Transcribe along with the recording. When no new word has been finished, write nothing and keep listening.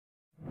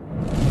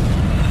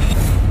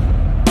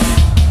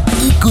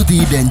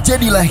Ikuti dan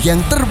jadilah yang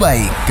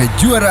terbaik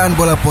kejuaraan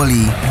bola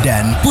voli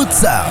dan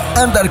futsal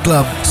antar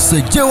klub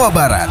se-Jawa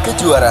Barat.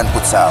 Kejuaraan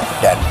futsal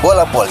dan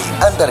bola voli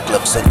antar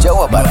klub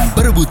se-Jawa Barat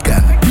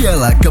berebutkan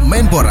Piala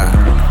Kemenpora.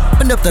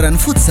 Pendaftaran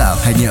futsal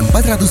hanya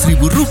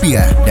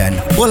Rp400.000 dan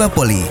bola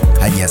voli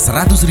hanya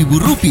Rp100.000.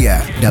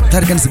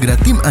 Daftarkan segera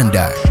tim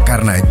Anda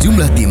karena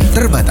jumlah tim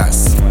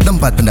terbatas.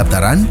 Tempat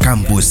pendaftaran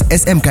kampus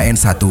SMKN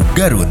 1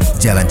 Garut,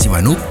 Jalan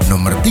Cimanuk,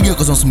 nomor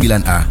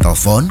 309A,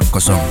 telepon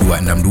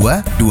 0262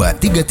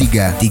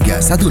 233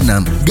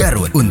 316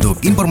 Garut.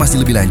 Untuk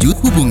informasi lebih lanjut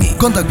hubungi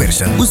kontak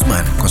person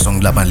Usman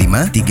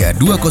 085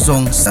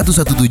 320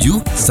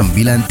 117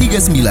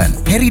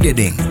 939, Heri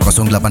Dedeng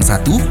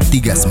 081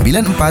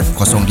 394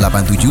 087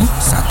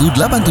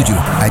 187,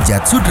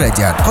 Ajat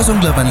Sudrajat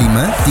 085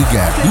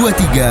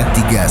 323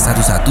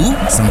 311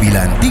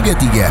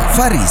 933,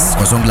 Faris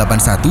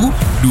 081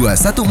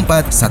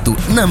 214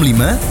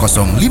 165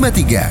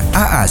 053,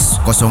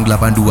 Aas 082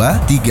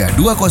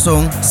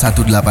 320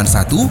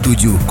 181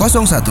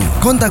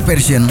 701. Kontak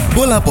Persien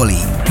Bola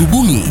Poli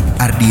hubungi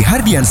Ardi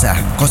Hardiansah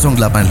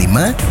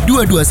 085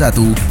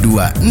 221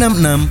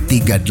 266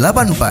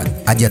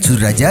 384, Ajat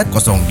Sudrajat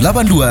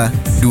 082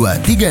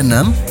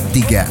 236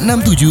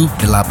 367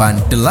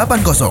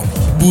 880.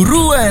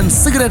 Buruan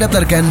segera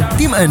daftarkan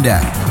tim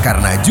Anda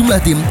karena jumlah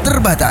tim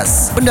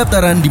terbatas.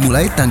 Pendaftaran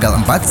dimulai tanggal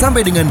 4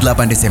 sampai dengan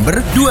 8 Desember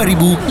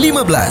 2015.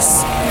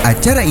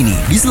 Acara ini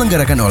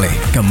diselenggarakan oleh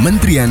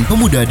Kementerian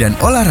Pemuda dan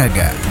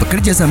Olahraga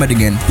bekerja sama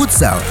dengan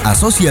Futsal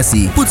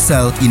Asosiasi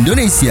Futsal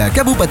Indonesia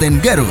Kabupaten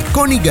Garut,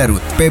 KONI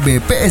Garut,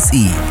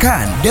 PBPSI,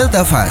 KAN,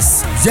 Delta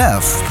Fast,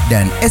 JAF,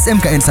 dan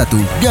SMKN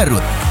 1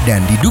 Garut,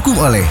 dan didukung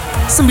oleh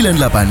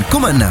 98,6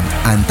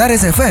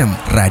 Antares FM,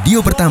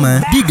 radio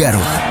pertama di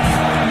Garut.